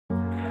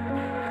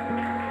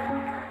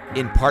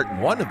In part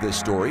one of this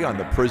story on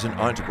the Prison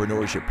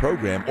Entrepreneurship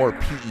Program, or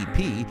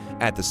PEP,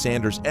 at the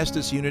Sanders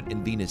Estes Unit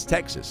in Venus,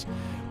 Texas,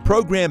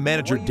 Program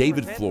Manager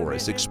David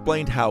Flores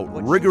explained how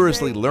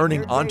rigorously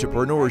learning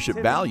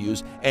entrepreneurship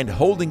values and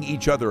holding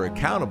each other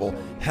accountable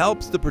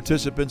helps the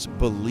participants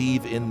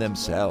believe in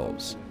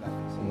themselves.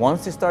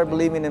 Once they start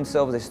believing in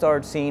themselves, they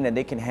start seeing that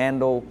they can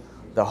handle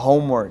the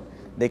homework,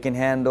 they can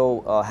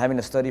handle having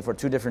to study for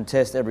 2 different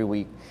tests every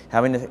week,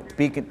 having to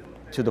speak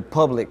to the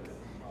public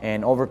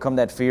and overcome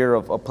that fear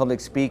of public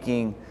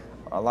speaking.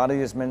 A lot of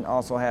these men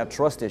also have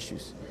trust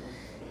issues.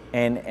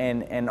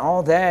 And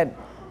all that,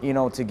 you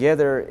know,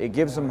 together, it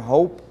gives them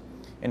hope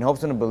and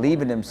helps them to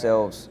believe in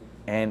themselves.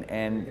 And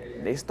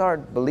they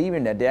start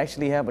believing that they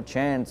actually have a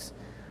chance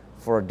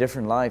for a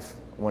different life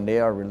when they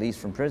are released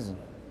from prison.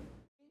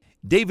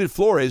 David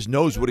Flores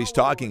knows what he's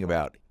talking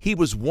about. He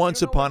was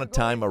once upon a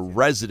time a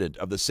resident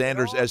of the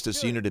Sanders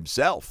Estes Unit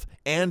himself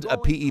and a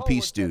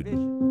PEP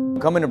student.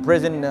 Coming to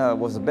prison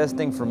was the best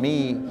thing for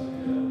me.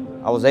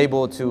 I was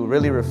able to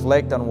really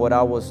reflect on what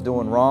I was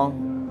doing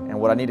wrong and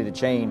what I needed to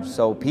change.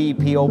 So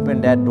PEP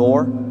opened that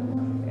door,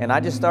 and I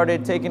just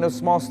started taking those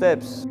small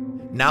steps.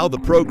 Now the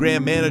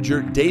program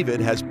manager, David,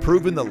 has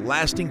proven the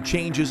lasting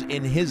changes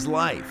in his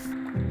life.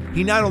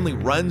 He not only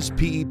runs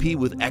PEP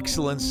with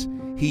excellence,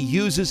 he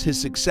uses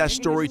his success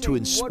story to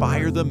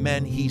inspire the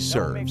men he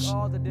serves.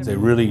 They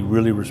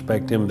really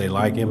respect him. They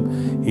like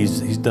him.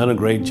 He's done a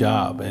great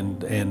job,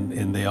 and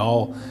they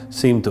all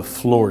seem to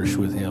flourish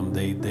with him.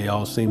 They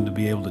all seem to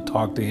be able to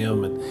talk to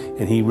him,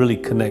 and he really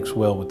connects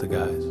well with the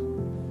guys.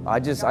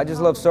 I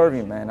just love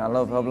serving, man. I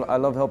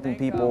love helping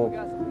people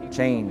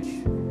change,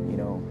 you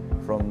know,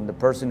 from the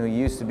person who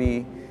used to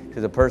be to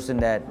the person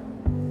that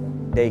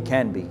they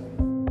can be.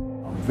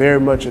 I'm very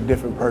much a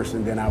different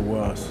person than I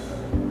was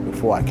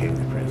before I came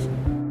to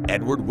prison.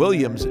 Edward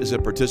Williams is a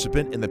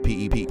participant in the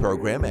PEP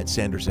program at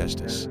Sanders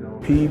Estes.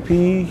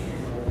 PEP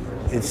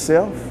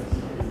itself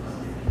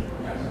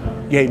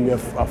gave me a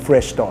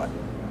fresh start.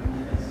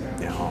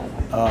 You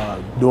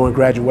know, during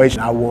graduation,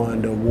 I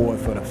won the award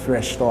for the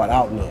Fresh Start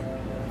Outlook,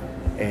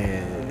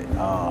 and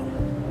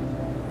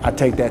I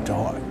take that to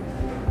heart.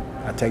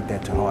 I take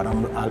that to heart.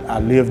 I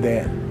live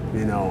that,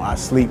 you know, I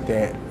sleep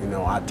that, you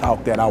know, I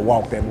talk that, I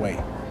walk that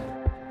way.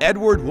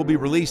 Edward will be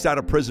released out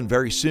of prison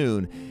very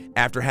soon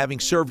after having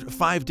served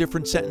 5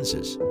 different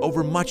sentences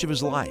over much of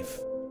his life.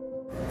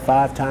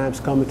 5 times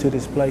coming to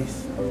this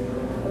place.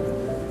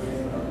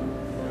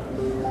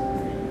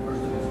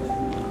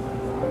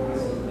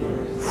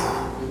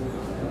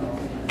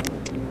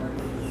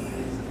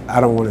 I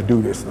don't want to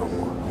do this no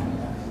more.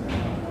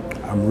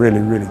 I'm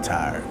really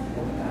tired.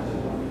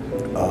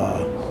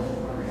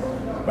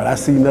 But I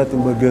see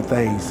nothing but good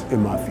things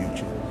in my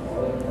future.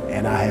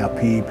 And I have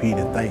PEP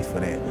to thank for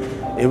that.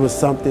 It was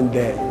something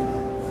that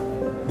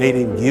they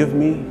didn't give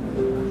me.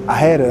 I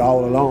had it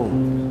all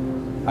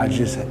along. I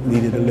just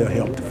needed a little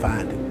help to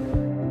find it.